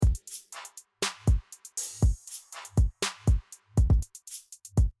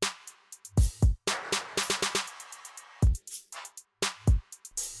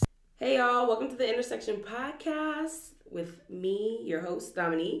Hey y'all, welcome to the Intersection Podcast with me, your host,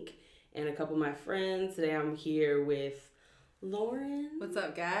 Dominique, and a couple of my friends. Today I'm here with Lauren. What's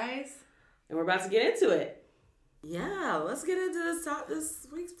up, guys? And we're about to get into it. Yeah, let's get into this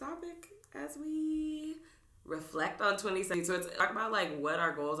week's topic as we reflect on 2017. So it's talk about like what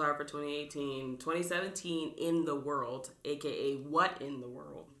our goals are for 2018, 2017 in the world, aka what in the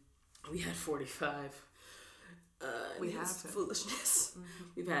world. We had 45. We have foolishness. Mm-hmm.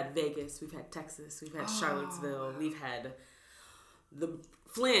 We've had Vegas, we've had Texas, we've had Charlottesville, we've had the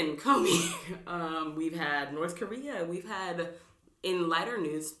Flynn, Comey, we've had North Korea, we've had, in lighter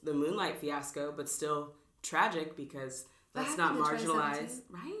news, the Moonlight fiasco, but still tragic because that's not marginalized,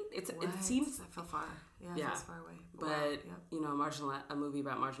 right? It seems I feel far. Yeah, it's far away. But wow. You know, a movie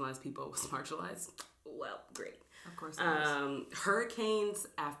about marginalized people was marginalized. Well, great. Of course. Hurricanes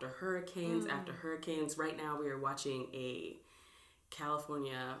after hurricanes after hurricanes. Right now, we are watching a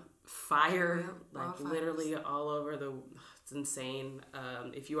California fire, literally all over the. It's insane.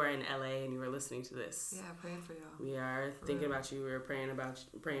 If you are in LA and you are listening to this, praying for y'all. We are thinking about you. We're praying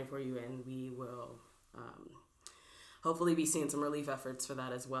for you, and we will hopefully be seeing some relief efforts for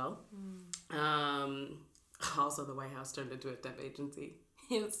that as well. Also, the White House turned into a temp agency.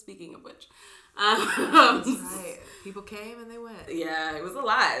 Speaking of which. That's right. People came and they went. Yeah, it was a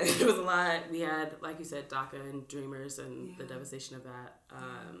lot. It was a lot. We had, like you said, DACA and Dreamers and the devastation of that.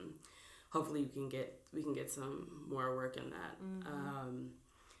 Hopefully we can get some more work in that.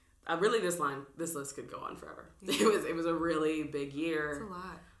 Really, this list could go on forever. Yeah. It was a really big year. It's a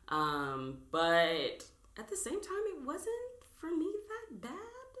lot. But at the same time, it wasn't for me that bad.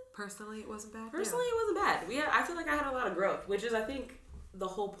 Personally, it wasn't bad. It wasn't bad. I feel like I had a lot of growth, which is, I think, the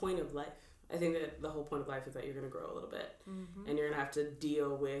whole point of life. I think that the whole point of life is that you're going to grow a little bit, and you're going to have to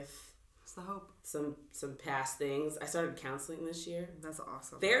deal with. It's the hope. Some past things. I started counseling this year. That's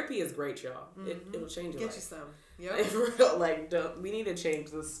awesome. Therapy is great, y'all. It'll change your life. Get you some. Yep. We need to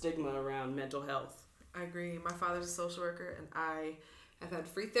change the stigma around mental health. I agree. My father's a social worker, and I have had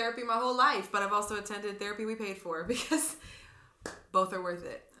free therapy my whole life, but I've also attended therapy we paid for because both are worth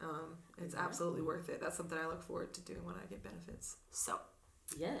it. It's absolutely worth it. That's something I look forward to doing when I get benefits. So.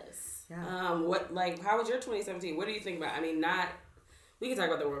 Yes. Yeah. How was your 2017? What do you think about? I mean, we can talk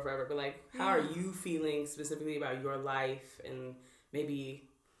about the world forever, but how are you feeling specifically about your life and maybe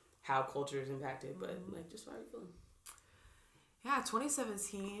how culture is impacted? But just how are you feeling? Yeah,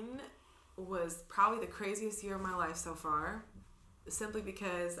 2017 was probably the craziest year of my life so far, simply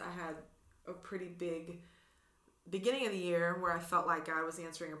because I had a pretty big beginning of the year where I felt like God was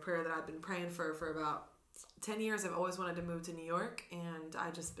answering a prayer that I'd been praying for about 10 years. I've always wanted to move to New York, and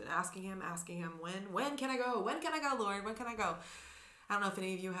I just been asking him, when can I go? When can I go, Lord? When can I go? I don't know if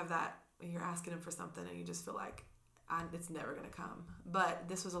any of you have that, when you're asking him for something and you just feel like it's never going to come. But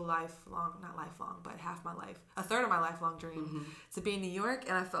this was not lifelong, but half my life, a third of my lifelong dream to be in New York.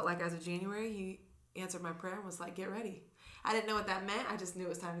 And I felt like as of January, he answered my prayer and was like, get ready. I didn't know what that meant. I just knew it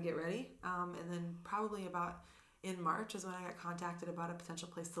was time to get ready. And then probably about in March is when I got contacted about a potential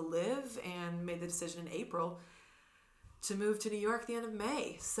place to live and made the decision in April to move to New York at the end of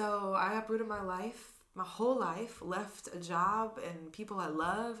May. So I uprooted my life, my whole life, left a job and people I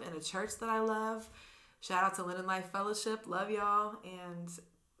love and a church that I love. Shout out to Linden Life Fellowship. Love y'all. And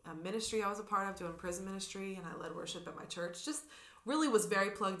a ministry I was a part of doing prison ministry, and I led worship at my church. Just really was very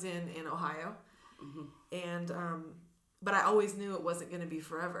plugged in Ohio. And but I always knew it wasn't going to be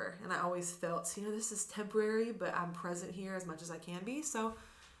forever. And I always felt, this is temporary, but I'm present here as much as I can be. So,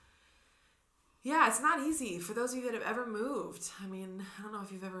 yeah, it's not easy. For those of you that have ever moved, I mean, I don't know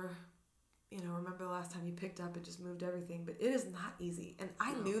if you've ever, remember the last time you picked up and just moved everything, but it is not easy. And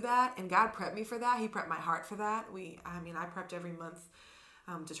I knew that, and God prepped me for that. He prepped my heart for that. I prepped every month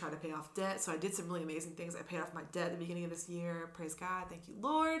to try to pay off debt. So I did some really amazing things. I paid off my debt at the beginning of this year. Praise God. Thank you,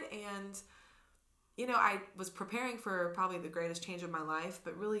 Lord. And I was preparing for probably the greatest change of my life,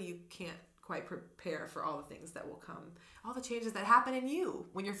 but really you can't quite prepare for all the things that will come, all the changes that happen in you.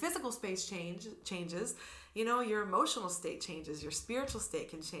 When your physical space changes, your emotional state changes, your spiritual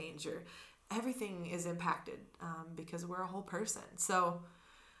state can change, everything is impacted because we're a whole person. So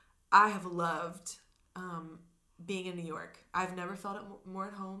I have loved being in New York. I've never felt it more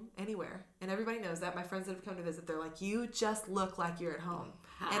at home anywhere. And everybody knows that. My friends that have come to visit, they're like, you just look like you're at home.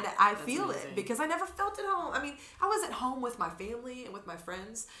 And I feel it because I never felt at home. I mean, I was at home with my family and with my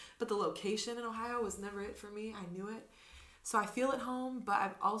friends, but the location in Ohio was never it for me. I knew it. So I feel at home, but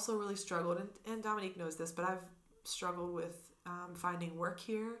I've also really struggled, and Dominique knows this, but I've struggled with finding work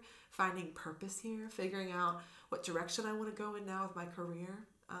here, finding purpose here, figuring out what direction I want to go in now with my career.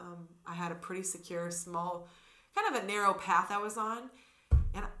 I had a pretty secure, small, kind of a narrow path I was on,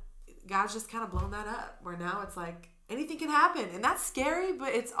 and God's just kind of blown that up, where now it's like anything can happen. And that's scary,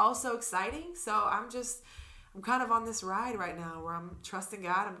 but it's also exciting. So I'm kind of on this ride right now where I'm trusting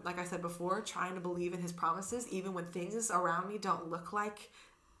God. I'm, like I said before, trying to believe in his promises, even when things around me don't look like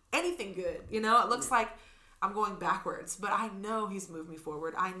anything good. You know, it looks like I'm going backwards, but I know he's moved me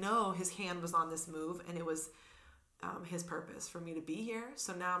forward. I know his hand was on this move, and it was his purpose for me to be here.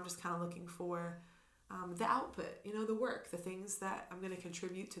 So now I'm just kind of looking for the output, you know, the work, the things that I'm going to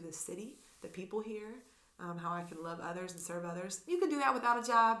contribute to this city, the people here, how I can love others and serve others. You can do that without a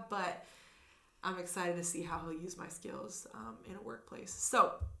job, but I'm excited to see how he'll use my skills in a workplace.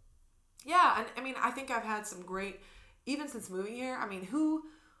 So, yeah, and I mean, I think I've had some great, even since moving here, I mean, who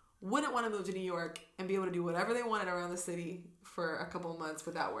wouldn't want to move to New York and be able to do whatever they wanted around the city for a couple of months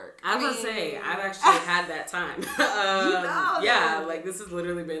without work? I was going to say, I've actually had that time. Yeah, like this has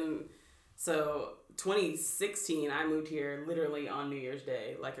literally been, so 2016, I moved here literally on New Year's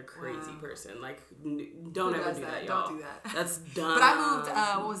Day, like a crazy person. Like, don't ever do that, y'all. Don't do that. That's dumb. But I moved,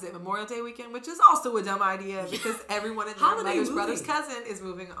 what was it, Memorial Day weekend, which is also a dumb idea because everyone in their mother's brother's cousin is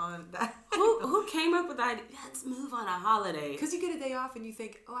moving on that. Who came up with the idea? Let's move on a holiday. Because you get a day off and you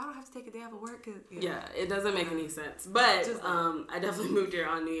think, oh, I don't have to take a day off of work. Yeah, it doesn't make any sense. But I definitely moved here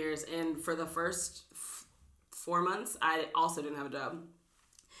on New Year's, and for the first 4 months, I also didn't have a job.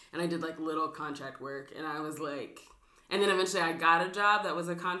 And I did like little contract work, and I was like, and then eventually I got a job that was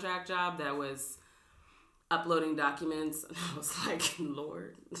a contract job that was uploading documents. And I was like,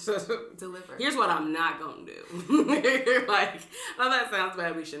 Lord, deliver. Here's what I'm not going to do. Like, oh, that sounds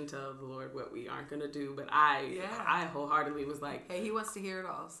bad. We shouldn't tell the Lord what we aren't going to do. But I wholeheartedly was like, hey, he wants to hear it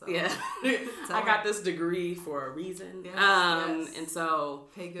all. So. Yeah. I got this degree for a reason. Yes, And so,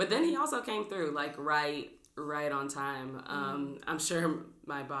 but then he also came through like right on time. I'm sure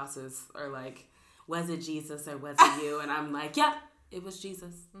my bosses are like, was it Jesus or was it you? And I'm like, yeah, it was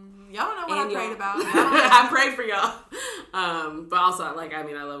Jesus. Mm-hmm. Y'all don't know what I prayed about. I prayed for y'all. But also, like, I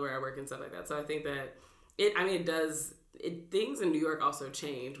mean, I love where I work and stuff like that. So I think that things in New York also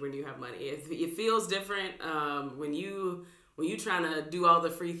change when you have money. It feels different when you trying to do all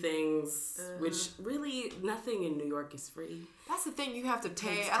the free things, which really nothing in New York is free. That's the thing, you have to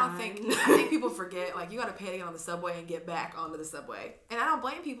pay. I think people forget, like, you got to pay to get on the subway and get back onto the subway. And I don't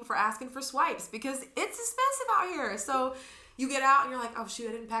blame people for asking for swipes because it's expensive out here. So you get out and you're like, oh shoot,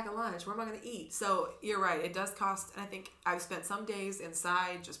 I didn't pack a lunch. Where am I going to eat? So you're right, it does cost. And I think I've spent some days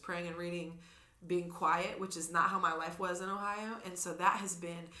inside just praying and reading, being quiet, which is not how my life was in Ohio. And so that has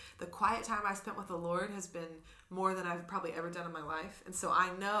been, the quiet time I spent with the Lord has been more than I've probably ever done in my life. And so I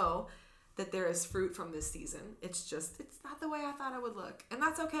know that there is fruit from this season. It's not the way I thought it would look. And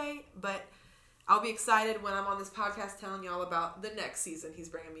that's okay. But I'll be excited when I'm on this podcast telling y'all about the next season he's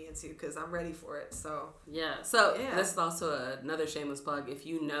bringing me into because I'm ready for it. So yeah. So this is also another shameless plug. If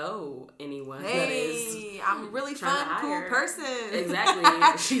you know anyone that is I'm a really fun, cool person. Exactly.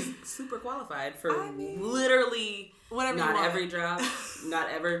 She's super qualified for literally whatever not every job, not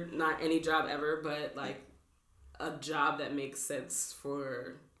any job ever, but like a job that makes sense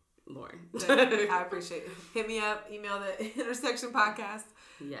for Lauren. I appreciate it. Hit me up, email the Intersection Podcast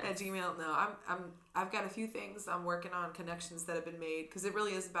at Gmail. No, I've got a few things I'm working on, connections that have been made, because it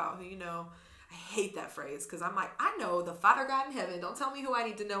really is about who you know. I hate that phrase because I'm like, I know the Father God in heaven. Don't tell me who I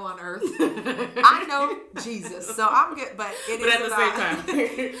need to know on earth. I know Jesus, so I'm good. But at the same time,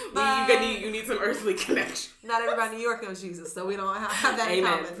 you need some earthly connection. Not everybody in New York knows Jesus, so we don't have that in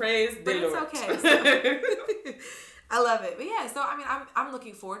common. Praise the Lord. But it's okay. So, I love it. But yeah, so I mean, I'm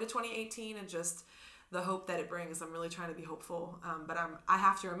looking forward to 2018 and just the hope that it brings. I'm really trying to be hopeful. But I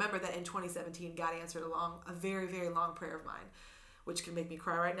have to remember that in 2017, God answered a very, very long prayer of mine, which can make me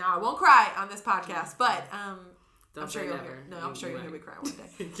cry right now. I won't cry on this podcast, but I'm sure you'll hear. No, I'm sure you'll hear me cry one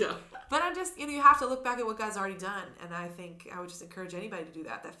day. Yeah. But I'm just, you have to look back at what God's already done, and I think I would just encourage anybody to do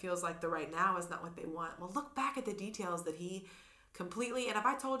that. That feels like the right now is not what they want. Well, look back at the details that He completely. And if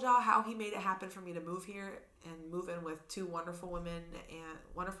I told y'all how He made it happen for me to move here and move in with two wonderful women and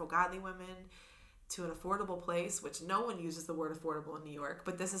wonderful godly women to an affordable place, which no one uses the word affordable in New York,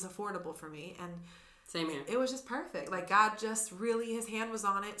 but this is affordable for me. And same here. It was just perfect. Like God just really, His hand was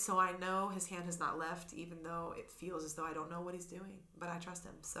on it. So I know His hand has not left, even though it feels as though I don't know what He's doing, but I trust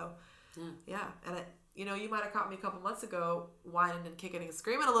Him. So yeah. And you might have caught me a couple months ago whining and kicking and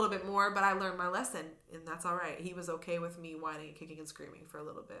screaming a little bit more, but I learned my lesson, and that's all right. He was okay with me whining and kicking and screaming for a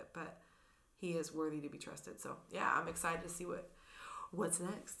little bit, but He is worthy to be trusted. So yeah, I'm excited to see what's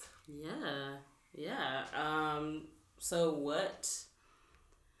next. Yeah. So what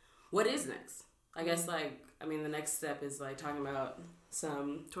is next? I guess the next step is like talking about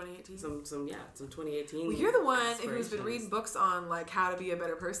some 2018. Some 2018. Well, you're the one who's been reading books on like how to be a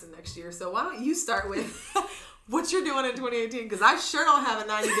better person next year. So why don't you start with what you're doing in 2018? Because I sure don't have a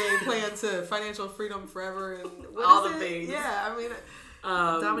 90-day plan to financial freedom forever and all the things. Yeah, I mean,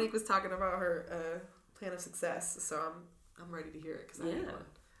 Dominique was talking about her plan of success, so I'm ready to hear it because I need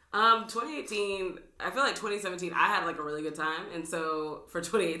one. 2018, I feel like 2017, I had like a really good time. And so for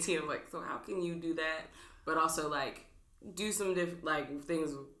 2018, I'm like, so how can you do that? But also like do some different like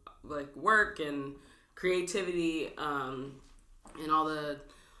things like work and creativity, and all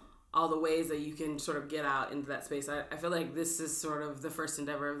the ways that you can sort of get out into that space. I feel like this is sort of the first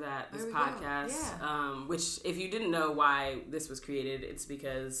endeavor of this podcast. Yeah. Which if you didn't know why this was created, it's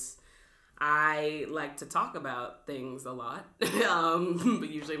because I like to talk about things a lot,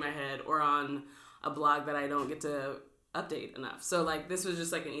 but usually in my head or on a blog that I don't get to update enough. So like this was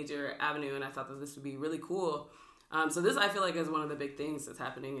just like an easier avenue, and I thought that this would be really cool. So this I feel like is one of the big things that's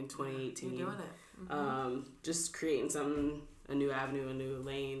happening in 2018. You're doing it. Mm-hmm. Just creating something, a new avenue, a new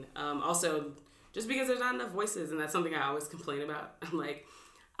lane. Also, just because there's not enough voices, and that's something I always complain about. I'm like,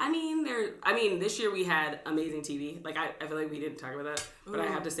 this year we had amazing TV. Like I feel like we didn't talk about that, but I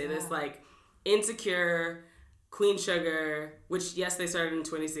have to say this, like Insecure, Queen Sugar, which yes, they started in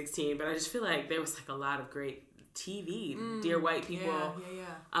 2016, but I just feel like there was like a lot of great TV. Dear White People.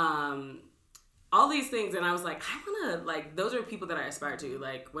 Yeah. All these things, and I was like, I wanna like those are people that I aspire to.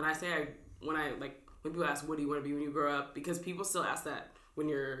 Like when people ask, what do you want to be when you grow up? Because people still ask that when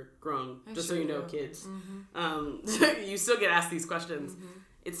you're grown, just so you know, kids. Mm-hmm. You still get asked these questions. Mm-hmm.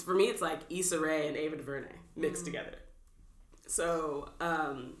 It's for me, it's like Issa Rae and Ava DuVernay mixed together. So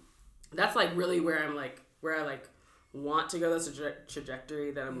that's like really where I like want to go. That's a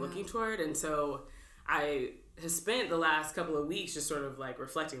trajectory that I'm looking toward, and so I have spent the last couple of weeks just sort of like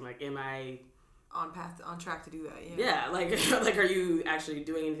reflecting, like, am I on track to do that? Yeah, like are you actually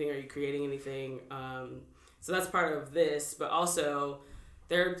doing anything? Are you creating anything? So that's part of this, but also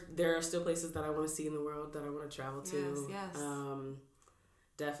there are still places that I want to see in the world that I want to travel to. Yes.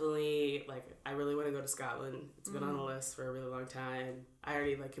 Definitely, like I really want to go to Scotland. It's been on the list for a really long time. I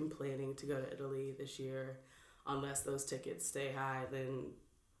already like am planning to go to Italy this year. Unless those tickets stay high, then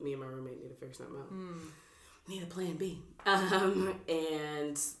me and my roommate need to figure something out. Need a plan B.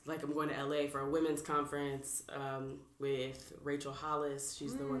 And like I'm going to LA for a women's conference with Rachel Hollis.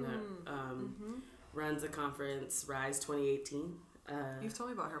 She's the one that runs the conference Rise 2018. You've told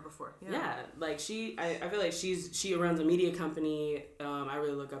me about her before. Yeah, like I feel like she runs a media company. I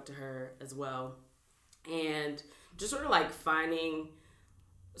really look up to her as well, and just sort of like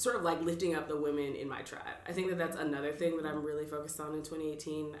lifting up the women in my tribe. I think that that's another thing that I'm really focused on in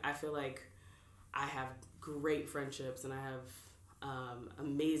 2018. I feel like I have great friendships and I have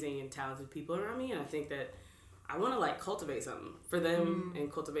amazing and talented people around me, and I think that I want to like cultivate something for them and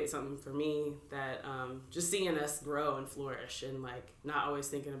cultivate something for me that just seeing us grow and flourish, and like not always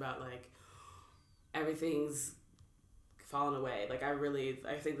thinking about like everything's falling away. Like I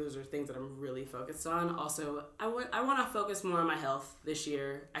think those are things that I'm really focused on. Also, I want to focus more on my health this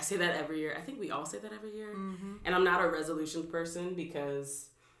year. I say that every year. I think we all say that every year. And I'm not a resolution person because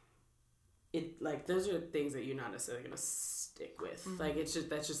it like those are things that you're not necessarily gonna stick with. Like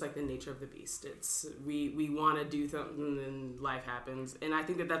that's just like the nature of the beast. It's we want to do something and life happens, and I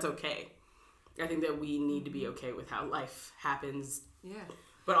think that that's okay. I think that we need to be okay with how life happens. Yeah.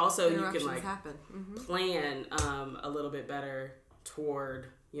 But also you can like plan a little bit better toward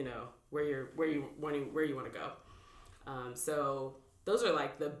where you want to go. So those are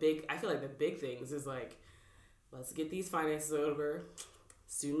like I feel like the big things is like, let's get these finances over.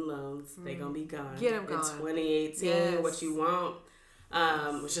 Student loans, they gonna be gone. Get them gone. In 2018, yes. What you want,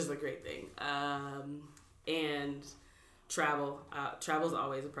 which is a great thing. And travel. Travel's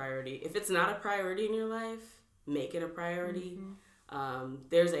always a priority. If it's not a priority in your life, make it a priority.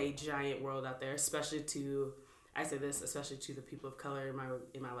 There's a giant world out there, especially to the people of color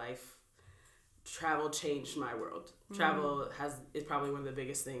in my life. Travel changed my world. Travel is probably one of the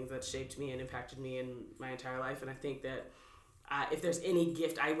biggest things that shaped me and impacted me in my entire life, and I think that if there's any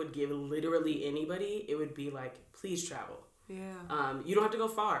gift I would give literally anybody, it would be like, please travel. Yeah. You don't have to go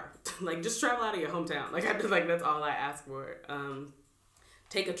far. Like just travel out of your hometown. Like that's all I ask for.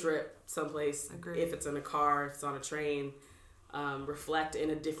 Take a trip someplace. Agreed. If it's in a car, if it's on a train. Reflect in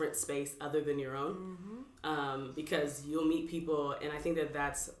a different space other than your own. Because you'll meet people, and I think that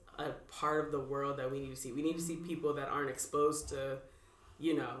that's a part of the world that we need to see. We need to see people that aren't exposed to,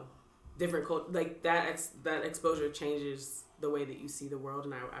 different culture. Like that exposure changes the way that you see the world,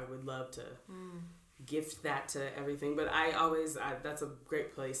 and I would love to gift that to everything. But that's a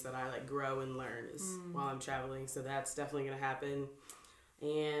great place that I like grow and learn is while I'm traveling. So that's definitely going to happen.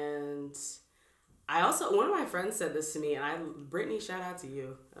 And I also, one of my friends said this to me, and Brittany, shout out to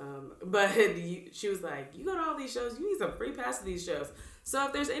you. She was like, you go to all these shows, you need some free pass to these shows. So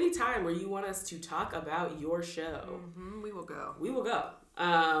if there's any time where you want us to talk about your show, we will go. We will go.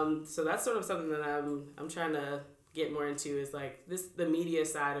 So that's sort of something that I'm trying to get more into is like the media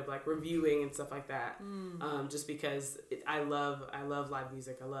side of like reviewing and stuff like that. Just because I love live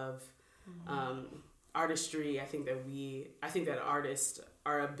music. I love artistry. I think that artists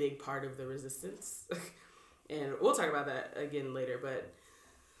are a big part of the resistance. And we'll talk about that again later, but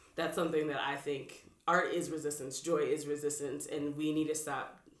that's something that I think art is resistance, joy is resistance, and we need to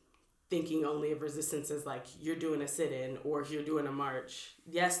stop thinking only of resistance as like you're doing a sit-in or you're doing a march.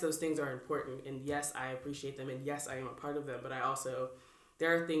 Yes, those things are important, and yes, I appreciate them, and yes, I am a part of them, but I also,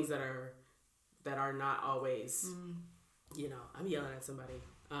 there are things that are not always, I'm yelling at somebody,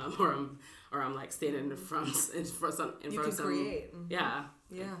 or I'm like standing in front of some. You can create. Yeah.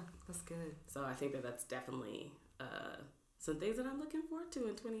 Yeah, that's good. So I think that's definitely some things that I'm looking forward to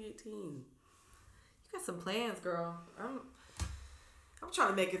in 2018. You got some plans, girl. I'm trying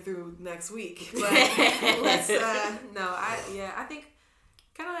to make it through next week, but let's. I think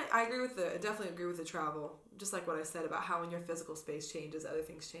I definitely agree with the travel. Just like what I said about how when your physical space changes, other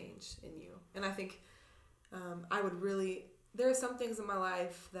things change in you, and I think there are some things in my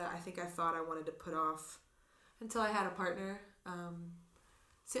life that I think I thought I wanted to put off until I had a partner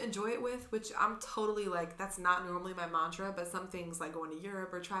to enjoy it with, which I'm totally like, that's not normally my mantra, but some things like going to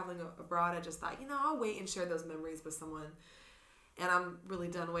Europe or traveling abroad, I just thought, I'll wait and share those memories with someone. And I'm really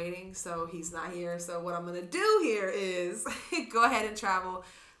done waiting, so he's not here. So what I'm going to do here is go ahead and travel,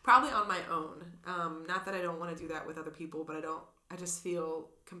 probably on my own. Not that I don't want to do that with other people, but I just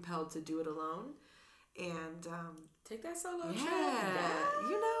feel compelled to do it alone. And take that solo trip.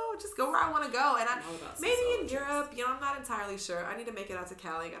 Yeah, just go where I want to go. And maybe in Europe, I'm not entirely sure. I need to make it out to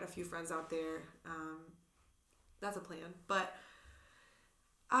Cali. I got a few friends out there. That's a plan. But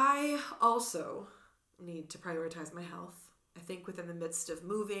I also need to prioritize my health. I think within the midst of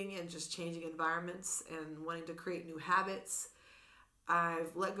moving and just changing environments and wanting to create new habits,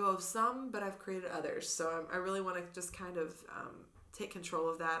 I've let go of some, but I've created others. So I really want to just kind of take control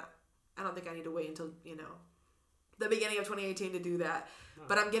of that. I don't think I need to wait until, the beginning of 2018 to do that.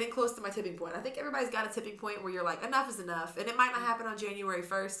 But I'm getting close to my tipping point. I think everybody's got a tipping point where you're like, enough is enough. And it might not happen on January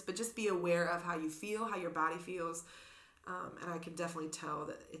 1st, but just be aware of how you feel, how your body feels. And I can definitely tell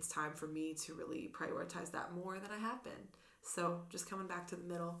that it's time for me to really prioritize that more than I have been. So just coming back to the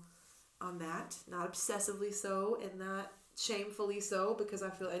middle on that. Not obsessively so and not shamefully so because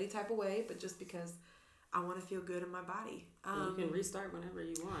I feel any type of way, but just because I want to feel good in my body. You can restart whenever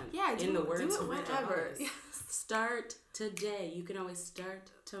you want. Yeah, do it whenever. Yes. Start today. You can always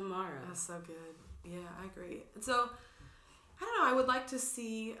start tomorrow. That's so good. Yeah, I agree. And so, I don't know, I would like to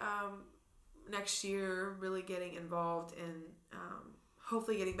see next year really getting involved in,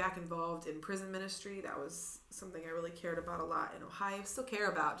 hopefully getting back involved in prison ministry. That was something I really cared about a lot in Ohio. Still care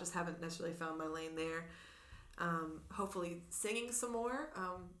about, just haven't necessarily found my lane there. Hopefully singing some more.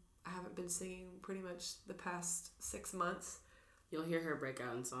 I haven't been singing pretty much the past 6 months. You'll hear her break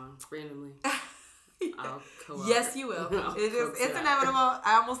out in song randomly. I'll co-op. Yes, you will. It's inevitable.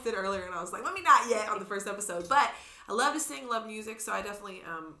 I almost did earlier, and I was like, let me not yet on the first episode. But I love to sing, love music, so I definitely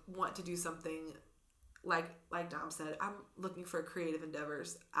want to do something like Dom said. I'm looking for creative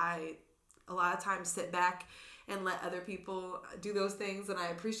endeavors. I a lot of times sit back and let other people do those things, and I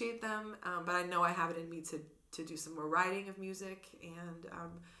appreciate them. But I know I have it in me to do some more writing of music, and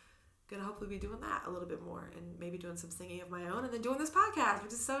gonna hopefully be doing that a little bit more and maybe doing some singing of my own and then doing this podcast,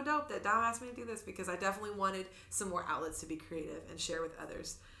 which is so dope that Dom asked me to do this because I definitely wanted some more outlets to be creative and share with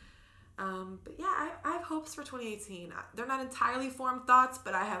others. But yeah, I have hopes for 2018. They're not entirely formed thoughts,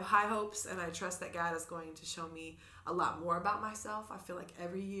 but I have high hopes and I trust that God is going to show me a lot more about myself. I feel like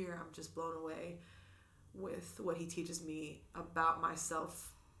every year I'm just blown away with what he teaches me about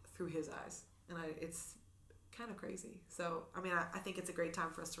myself through his eyes. And it's kind of crazy. So, I mean, I think it's a great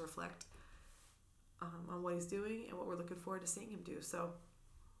time for us to reflect on what he's doing and what we're looking forward to seeing him do. So,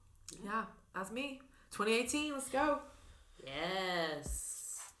 yeah, that's me. 2018, let's go.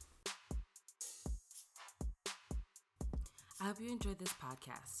 Yes. I hope you enjoyed this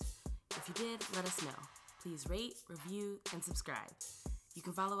podcast. If you did, let us know. Please rate, review, and subscribe. You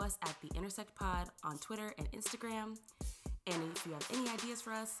can follow us at The Intersect Pod on Twitter and Instagram. And if you have any ideas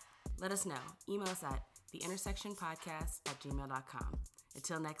for us, let us know. Email us at theintersectionpodcast@gmail.com.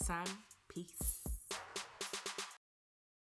 Until next time, peace.